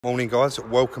Morning guys,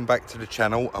 welcome back to the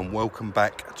channel and welcome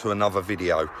back to another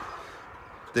video.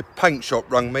 The paint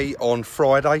shop rang me on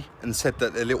Friday and said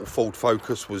that their little Ford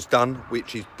Focus was done,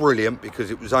 which is brilliant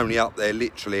because it was only up there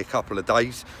literally a couple of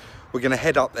days. We're going to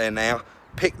head up there now,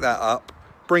 pick that up,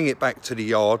 bring it back to the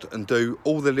yard and do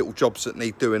all the little jobs that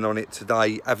need doing on it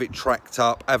today, have it tracked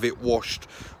up, have it washed.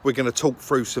 We're going to talk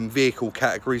through some vehicle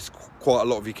categories. Quite a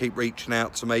lot of you keep reaching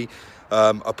out to me,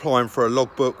 applying for a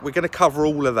logbook. We're going to cover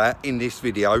all of that in this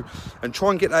video and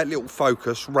try and get that little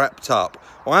Focus wrapped up.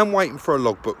 I am waiting for a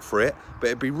logbook for it, but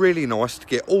it'd be really nice to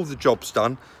get all the jobs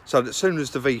done so that as soon as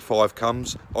the V5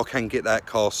 comes, I can get that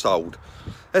car sold.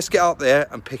 Let's get up there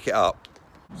and pick it up.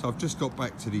 So I've just got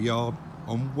back to the yard.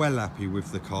 I'm well happy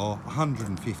with the car,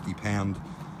 £150.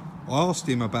 I asked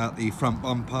him about the front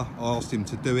bumper, I asked him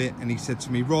to do it, and he said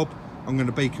to me, Rob, I'm going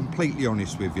to be completely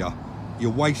honest with you,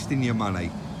 you're wasting your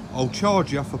money. I'll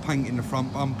charge you for painting the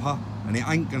front bumper and it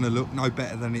ain't going to look no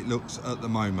better than it looks at the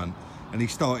moment. And he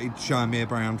started showing me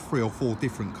around 3 or 4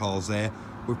 different cars there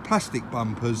with plastic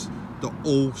bumpers that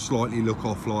all slightly look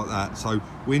off like that. So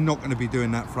we're not going to be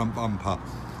doing that front bumper.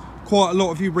 Quite a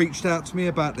lot of you reached out to me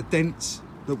about the dents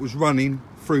that was running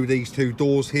through these 2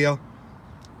 doors here.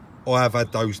 I have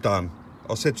had those done.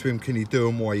 I said to him, can you do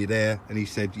them while you're there? And he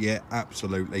said, yeah,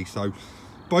 absolutely. So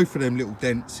both of them little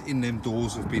dents in them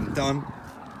doors have been done.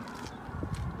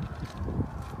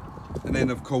 And then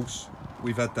of course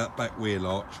we've had that back wheel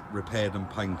arch repaired and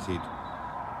painted.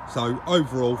 So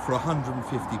overall for £150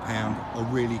 I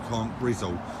really can't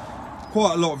grizzle.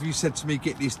 Quite a lot of you said to me,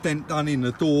 get this dent done in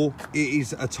the door. It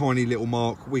is a tiny little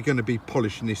mark. We're going to be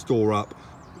polishing this door up.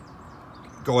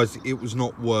 Guys, it was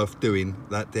not worth doing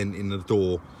that dent in the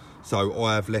door, so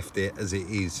I have left it as it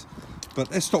is.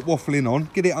 But let's stop waffling on,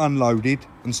 get it unloaded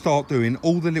and start doing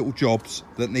all the little jobs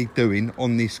that need doing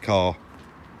on this car.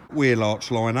 Wheel arch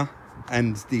liner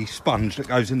and the sponge that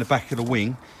goes in the back of the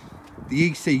wing. The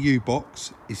ECU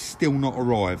box is still not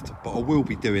arrived, but I will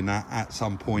be doing that at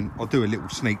some point. I'll do a little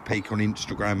sneak peek on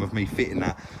Instagram of me fitting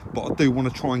that, but I do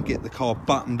want to try and get the car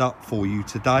buttoned up for you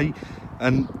today.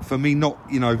 And for me not,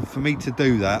 you know, for me to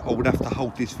do that, I would have to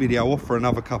hold this video off for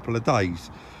another couple of days.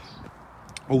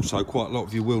 Also, quite a lot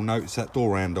of you will notice that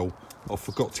door handle. I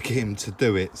forgot to get him to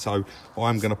do it, so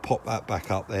I'm going to pop that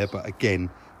back up there. But again,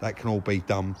 that can all be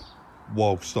done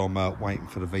whilst I'm waiting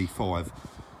for the V5.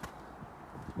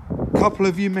 A couple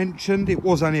of you mentioned, it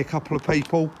was only a couple of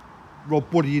people, Rob,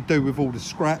 what do you do with all the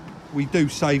scrap? We do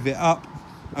save it up,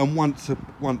 and once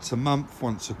a month,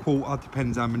 once a quarter,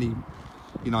 depends how many,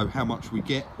 you know, how much we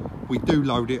get, we do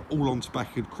load it all onto the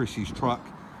back of Chrissy's truck,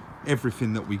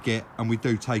 everything that we get, and we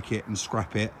do take it and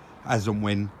scrap it as and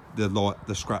when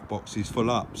the scrap box is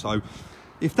full up. So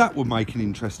if that would make an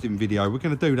interesting video, we're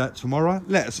going to do that tomorrow.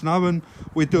 Let us know and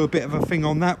we'll do a bit of a thing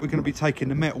on that. We're going to be taking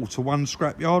the metal to one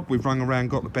scrapyard. We've rung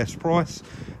around, got the best price,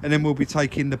 and then we'll be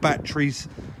taking the batteries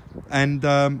and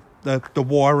the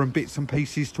wire and bits and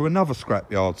pieces to another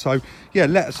scrapyard. So yeah,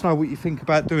 let us know what you think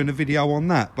about doing a video on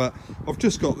that. But I've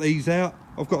just got these out.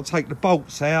 I've got to take the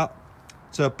bolts out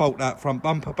to bolt that front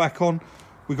bumper back on.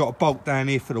 We've got a bolt down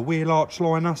here for the wheel arch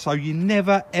liner. So you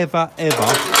never, ever, ever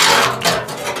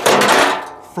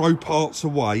throw parts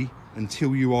away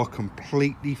until you are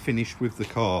completely finished with the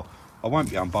car. I won't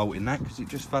be unbolting that because it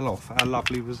just fell off. How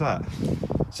lovely was that?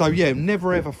 So yeah,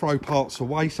 never ever throw parts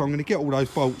away. So I'm going to get all those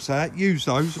bolts out, use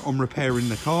those on repairing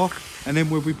the car, and then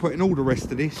we'll be putting all the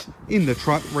rest of this in the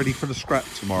truck ready for the scrap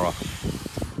tomorrow.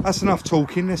 That's enough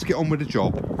talking, let's get on with the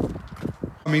job.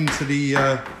 I'm into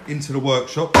the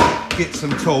workshop, get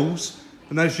some tools,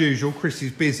 and as usual Chris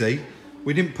is busy.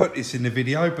 We didn't put this in the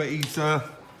video, but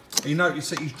he noticed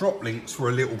that his drop links were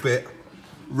a little bit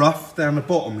rough down the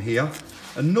bottom here,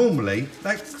 and normally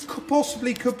that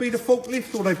possibly could be the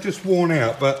forklift or they've just worn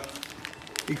out, but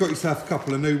he got himself a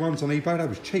couple of new ones on eBay. They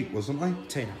was cheap, wasn't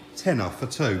they? Tenner for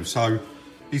 2, so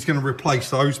he's going to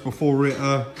replace those before it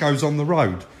goes on the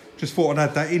road. Just thought I'd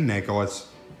add that in there, guys.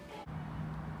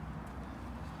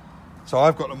 So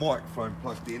I've got the microphone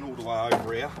plugged in all the way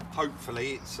over here.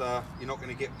 Hopefully it's you're not going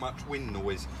to get much wind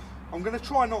noise. I'm going to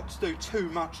try not to do too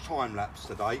much time lapse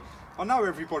today. I know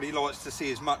everybody likes to see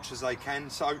as much as they can,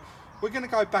 so we're going to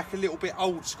go back a little bit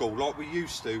old school like we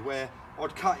used to, where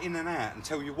I'd cut in and out and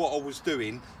tell you what I was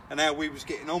doing and how we was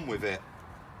getting on with it.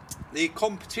 The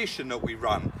competition that we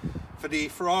run for the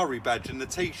Ferrari badge and the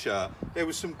t-shirt, there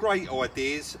was some great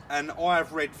ideas and I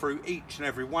have read through each and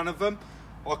every one of them.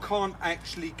 I can't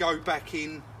actually go back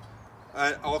in,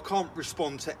 I can't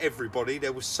respond to everybody,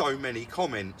 there were so many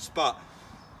comments, but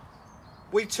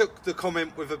we took the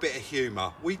comment with a bit of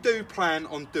humour. We do plan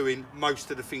on doing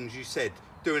most of the things you said.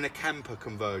 doing a camper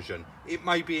conversion. It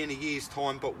may be in a year's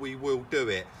time, but we will do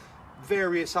it.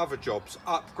 Various other jobs,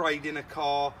 upgrading a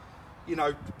car, you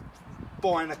know,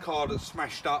 buying a car that's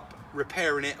smashed up,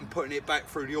 repairing it and putting it back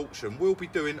through the auction. We'll be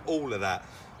doing all of that.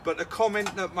 But the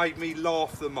comment that made me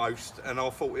laugh the most, and I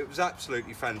thought it was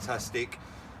absolutely fantastic,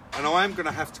 and I am going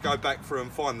to have to go back through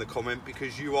and find the comment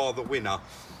because you are the winner,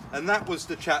 and that was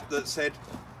the chap that said,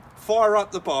 fire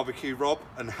up the barbecue, Rob,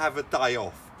 and have a day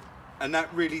off. And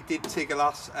that really did tickle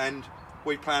us, and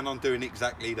we plan on doing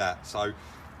exactly that. So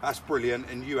that's brilliant,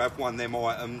 and you have won them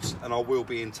items, and I will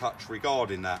be in touch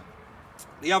regarding that.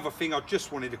 The other thing I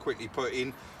just wanted to quickly put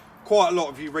in, quite a lot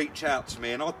of you reach out to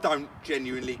me and I don't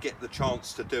genuinely get the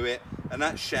chance to do it, and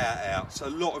that's shout outs. A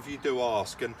lot of you do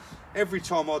ask, and every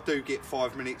time I do get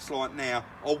 5 minutes like now,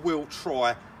 I will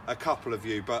try a couple of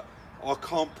you, but I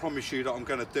can't promise you that I'm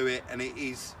going to do it, and it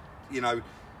is, you know,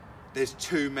 there's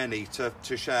too many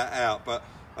to shout out. But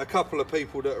a couple of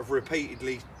people that have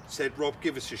repeatedly said, Rob,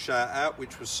 give us a shout out,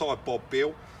 which was Side Bob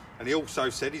Bill, and he also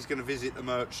said he's going to visit the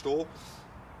merch store.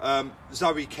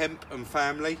 Zoe Kemp and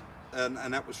family,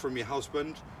 and that was from your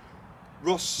husband.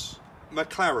 Ross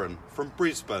McLaren from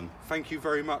Brisbane, thank you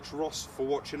very much, Ross, for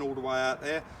watching all the way out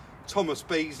there. Thomas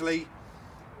Beasley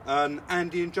and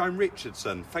Andy and Joan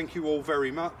Richardson, thank you all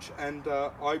very much, and I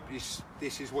hope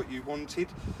this is what you wanted.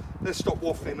 Let's stop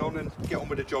waffling on and get on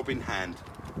with the job in hand.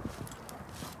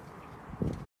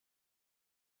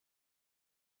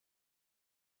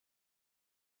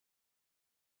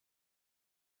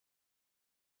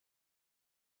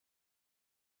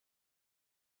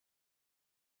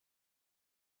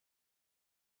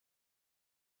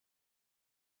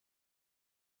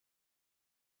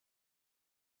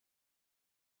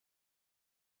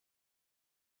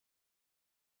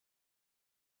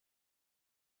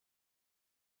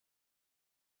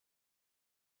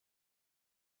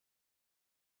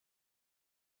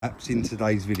 In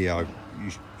today's video,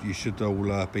 you should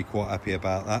all be quite happy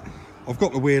about that. I've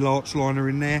got the wheel arch liner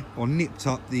in there. I nipped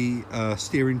up the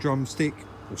steering drumstick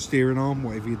or steering arm,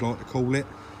 whatever you'd like to call it.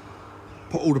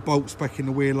 Put all the bolts back in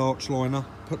the wheel arch liner.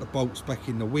 Put the bolts back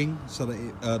in the wing, so that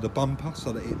it, the bumper,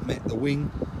 so that it met the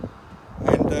wing.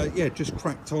 And yeah, just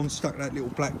cracked on, stuck that little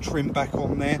black trim back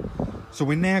on there. So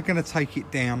we're now going to take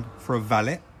it down for a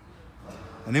valet,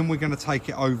 and then we're going to take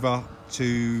it over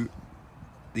to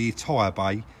the tyre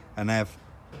bay and have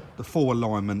the full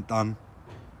alignment done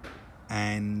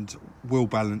and wheel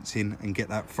balancing and get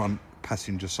that front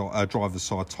passenger side, driver's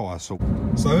side tyre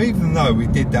sorted. So even though we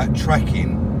did that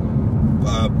tracking,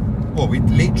 well, we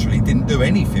literally didn't do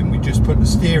anything, we just put the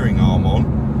steering arm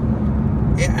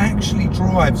on, it actually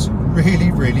drives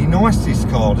really, really nice, this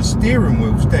car. The steering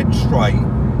wheel's dead straight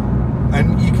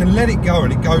and you can let it go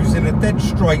and it goes in a dead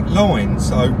straight line.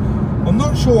 So I'm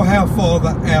not sure how far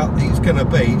that out it's going to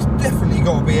be. It's definitely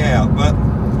got to be out, but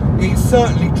it's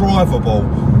certainly drivable.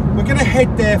 We're going to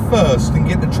head there first and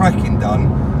get the tracking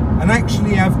done and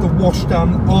actually have the wash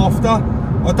done after.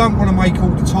 I don't want to make all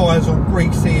the tyres all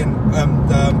greasy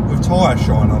and with tyre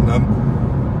shine on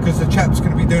them, because the chap's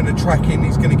going to be doing the tracking,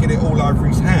 he's going to get it all over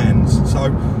his hands. So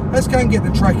let's go and get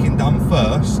the tracking done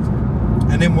first,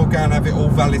 and then we'll go and have it all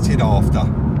valeted after.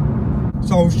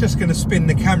 So I was just going to spin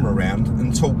the camera around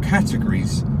and talk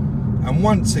categories, and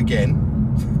once again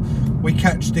we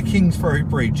catch the Kingsbury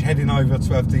Bridge heading over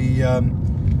to have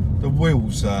the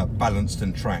wheels balanced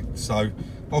and tracked. So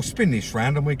I'll spin this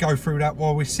round and we go through that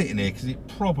while we're sitting here, because it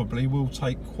probably will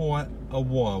take quite a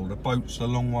while. The boat's a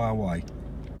long way away.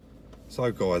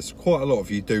 So guys, quite a lot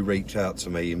of you do reach out to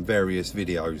me in various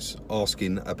videos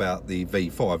asking about the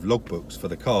V5 logbooks for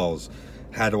the cars.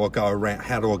 How do I go around?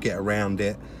 How do I get around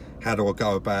it? How do I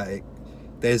go about it?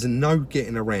 There's no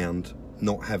getting around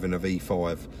not having a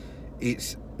V5.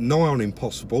 It's nigh on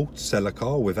impossible to sell a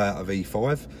car without a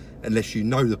V5 unless you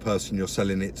know the person you're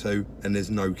selling it to and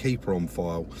there's no keeper on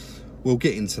file. We'll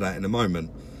get into that in a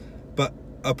moment. But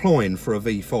applying for a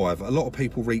V5, a lot of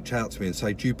people reach out to me and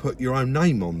say, do you put your own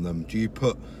name on them? Do you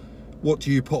put, what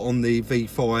do you put on the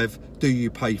V5? Do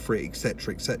you pay for it,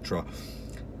 etc, etc.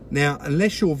 Now,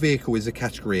 unless your vehicle is a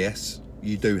category S,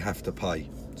 you do have to pay.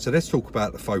 So let's talk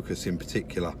about the Focus in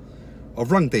particular.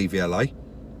 I've rung DVLA.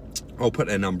 I'll put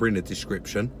their number in the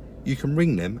description. You can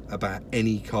ring them about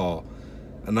any car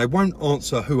and they won't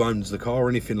answer who owns the car or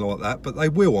anything like that, but they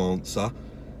will answer,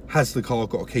 has the car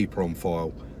got a keeper on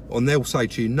file? And they'll say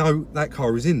to you, no, that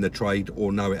car is in the trade,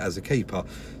 or no, it has a keeper.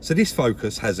 So this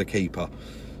Focus has a keeper.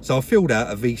 So I filled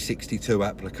out a V62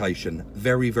 application.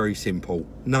 Very, very simple.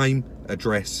 Name,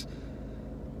 address,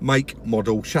 make,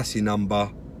 model, chassis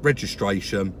number,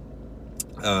 registration,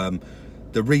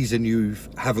 the reason you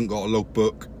haven't got a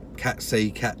logbook, Cat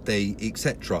C, Cat D,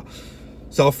 etc.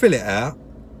 So I'll fill it out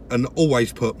and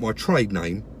always put my trade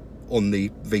name on the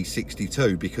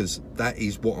V62 because that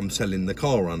is what I'm selling the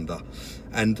car under.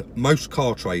 And most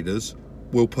car traders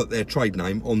will put their trade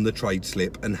name on the trade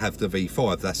slip and have the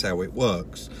V5. That's how it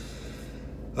works.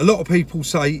 A lot of people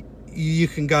say you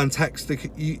can go and tax the,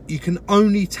 you can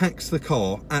only tax the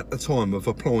car at the time of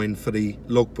applying for the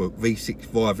logbook V6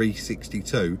 via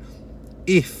V62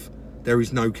 if there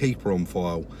is no keeper on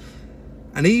file.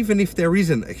 And even if there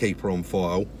isn't a keeper on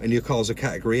file and your car's a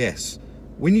category S,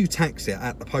 when you tax it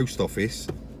at the post office,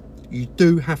 you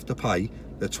do have to pay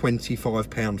the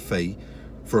 £25 fee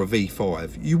for a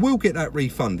V5. You will get that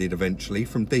refunded eventually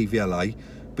from DVLA,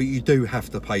 but you do have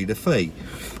to pay the fee.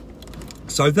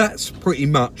 So that's pretty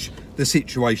much the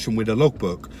situation with a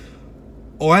logbook.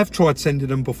 I have tried sending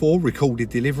them before, recorded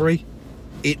delivery.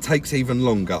 It takes even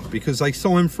longer because they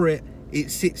sign for it. It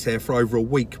sits there for over a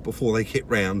week before they get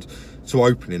round to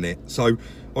opening it. So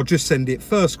I'll just send it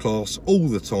first class all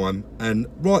the time and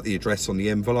write the address on the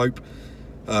envelope.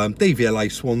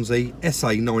 DVLA Swansea,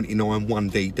 SA99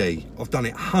 1DD. I've done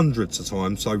it hundreds of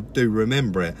times, so do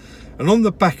remember it. And on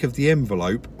the back of the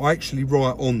envelope, I actually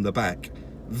write on the back,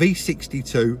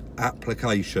 V62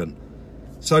 application.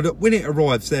 So that when it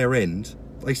arrives their end,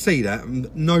 they see that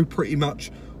and know pretty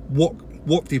much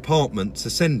what department to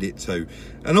send it to.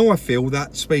 And I feel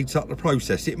that speeds up the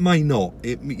process. It may not,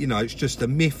 you know, it's just a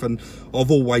myth and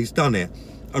I've always done it.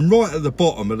 And right at the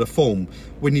bottom of the form,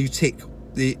 when you tick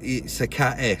it's a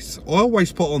Cat S, I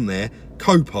always put on there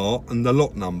Copart and the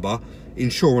lot number,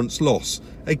 insurance loss.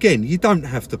 Again, you don't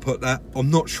have to put that.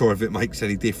 I'm not sure if it makes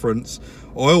any difference.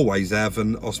 I always have,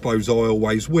 and I suppose I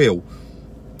always will.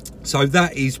 So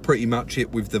that is pretty much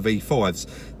it with the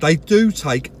V5s. They do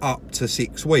take up to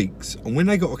 6 weeks, and when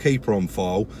they got a keeper on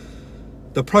file,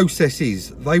 the process is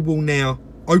they will now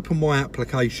open my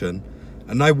application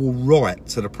and they will write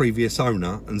to the previous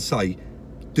owner and say,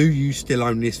 do you still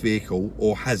own this vehicle,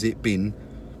 or has it been,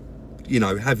 you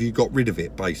know, have you got rid of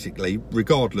it, basically,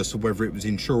 regardless of whether it was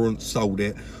insurance, sold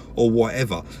it or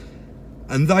whatever.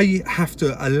 And they have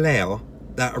to allow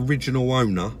that original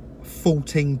owner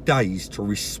 14 days to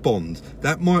respond.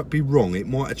 That might be wrong, it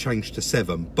might have changed to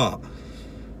 7, but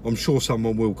I'm sure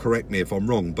someone will correct me if I'm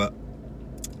wrong. But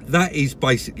that is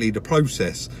basically the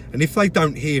process. And if they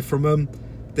don't hear from them,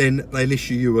 then they'll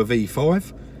issue you a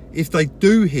V5. If they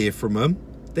do hear from them,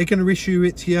 they're going to issue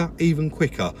it to you even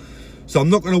quicker. So I'm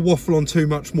not going to waffle on too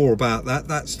much more about that.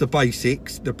 That's the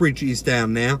basics. The bridge is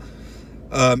down now.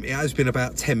 It has been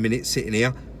about 10 minutes sitting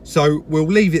here. So we'll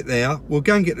leave it there. We'll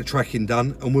go and get the tracking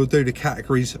done and we'll do the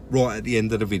categories right at the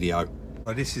end of the video.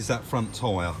 So this is that front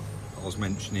tyre I was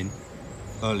mentioning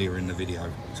earlier in the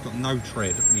video. It's got no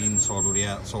tread on the inside or the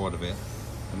outside of it,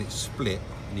 and it's split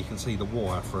and you can see the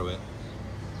wire through it.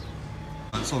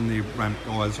 It's on the ramp,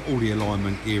 guys. All the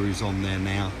alignment gear is on there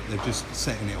now. They're just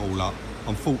setting it all up.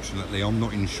 Unfortunately, I'm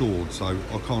not insured, so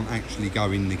I can't actually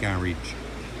go in the garage.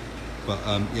 But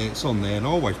yeah, it's on there, and I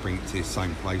always bring it to the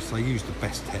same place. They use the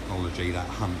best technology, that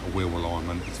Hunter wheel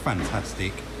alignment. It's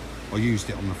fantastic. I used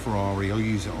it on the Ferrari. I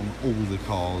use it on all the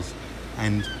cars.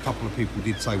 And a couple of people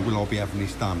did say, will I be having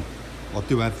this done? I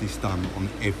do have this done on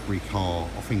every car.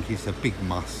 I think it's a big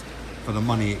must. For the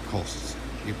money it costs,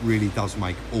 it really does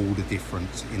make all the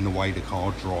difference in the way the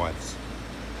car drives.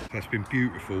 It's been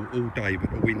beautiful all day,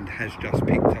 but the wind has just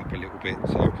picked up a little bit,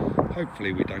 so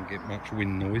hopefully we don't get much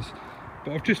wind noise.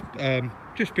 But I've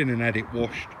just been and had it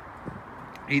washed.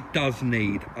 It does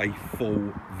need a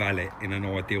full valet in an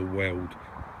ideal world.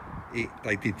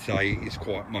 They did say it's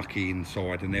quite mucky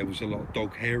inside and there was a lot of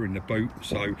dog hair in the boot,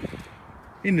 so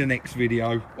in the next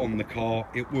video on the car,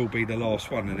 it will be the last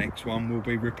one. The next one will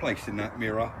be replacing that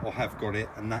mirror. I have got it,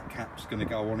 and that cap's going to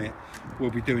go on it.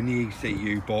 We'll be doing the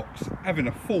ECU box, having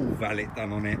a full valet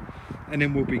done on it, and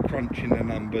then we'll be crunching the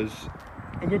numbers,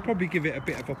 and we'll probably give it a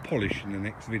bit of a polish in the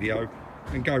next video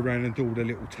and go around and do all the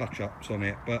little touch-ups on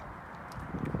it. But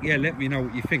yeah, let me know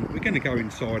what you think. We're going to go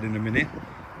inside in a minute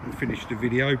and finish the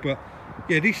video. But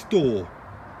yeah, this door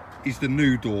is the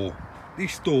new door.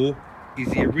 This door is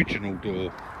the original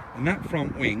door, and that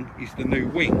front wing is the new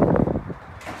wing.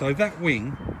 So that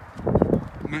wing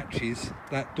matches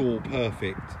that door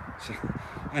perfect, so,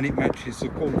 and it matches the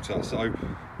quarter. So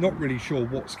not really sure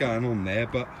what's going on there,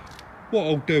 but what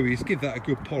I'll do is give that a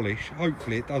good polish.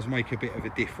 Hopefully it does make a bit of a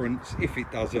difference. If it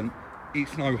doesn't,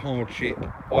 it's no hardship.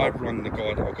 I've rung the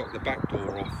guy that I got the back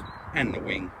door off and the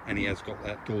wing, and he has got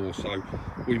that door, so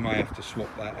we may have to swap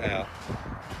that out.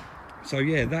 So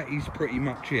yeah, that is pretty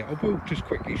much it. I will just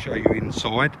quickly show you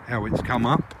inside how it's come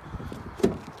up.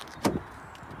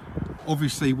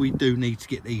 Obviously we do need to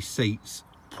get these seats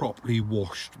properly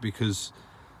washed because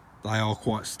they are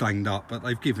quite stained up, but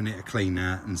they've given it a clean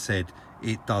out and said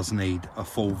it does need a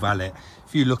full valet.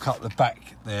 If you look up the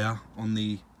back there on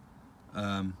the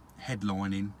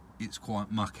headlining, it's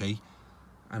quite mucky,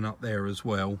 and up there as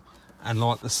well. And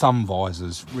like the sun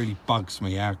visors, really bugs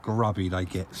me how grubby they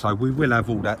get. So we will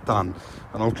have all that done,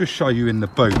 and I'll just show you in the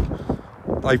boot.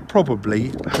 They've probably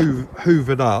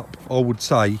hoovered up, I would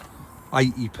say,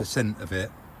 80% of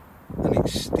it, and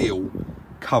it's still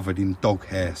covered in dog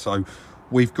hair. So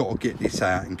we've got to get this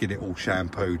out and get it all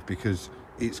shampooed, because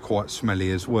it's quite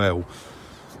smelly as well,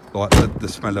 like the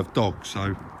smell of dog.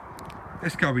 So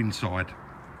let's go inside.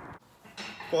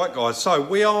 Right guys, so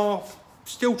we are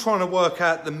still trying to work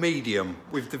out the medium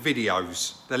with the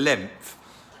videos, the length.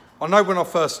 I know when I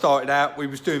first started out, we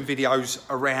was doing videos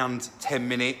around 10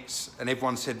 minutes, and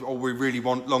everyone said, oh, we really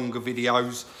want longer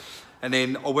videos. And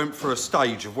then I went through a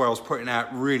stage of where I was putting out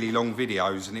really long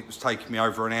videos, and it was taking me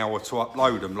over an hour to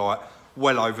upload them, like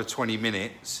well over 20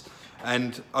 minutes.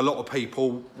 And a lot of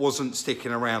people wasn't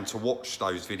sticking around to watch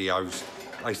those videos.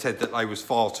 They said that they was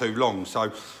far too long.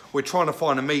 So we're trying to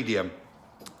find a medium.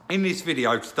 In this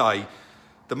video today,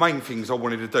 the main things I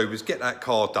wanted to do was get that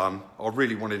car done. I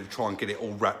really wanted to try and get it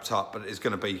all wrapped up, but there's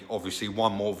going to be obviously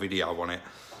one more video on it.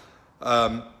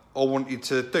 I wanted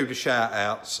to do the shout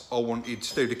outs, I wanted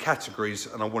to do the categories,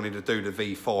 and I wanted to do the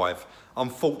V5.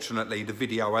 Unfortunately, the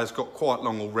video has got quite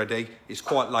long already. It's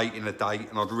quite late in the day,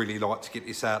 and I'd really like to get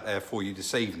this out there for you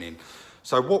this evening.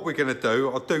 So what we're going to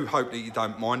do, I do hope that you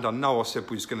don't mind, I know I said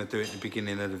we was going to do it at the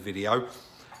beginning of the video,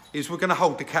 is we're going to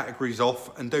hold the categories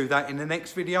off and do that in the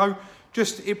next video.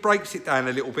 Just, it breaks it down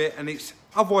a little bit, and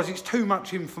otherwise it's too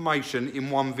much information in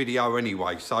one video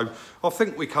anyway. So I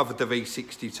think we covered the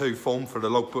V62 form for the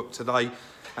logbook today,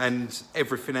 and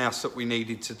everything else that we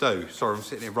needed to do. Sorry, I'm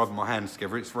sitting here rubbing my hands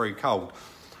together, it's very cold.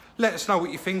 Let us know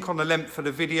what you think on the length of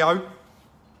the video.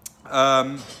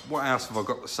 What else have I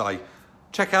got to say?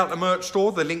 Check out the merch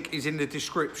store, the link is in the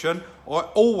description. I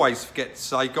always forget to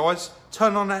say, guys,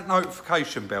 turn on that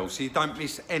notification bell so you don't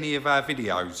miss any of our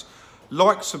videos.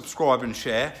 Like, subscribe and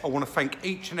share. I want to thank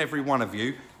each and every one of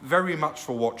you very much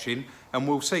for watching, and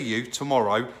we'll see you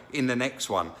tomorrow in the next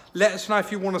one. Let us know if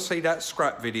you want to see that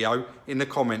scrap video in the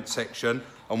comment section,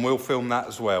 and we'll film that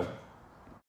as well.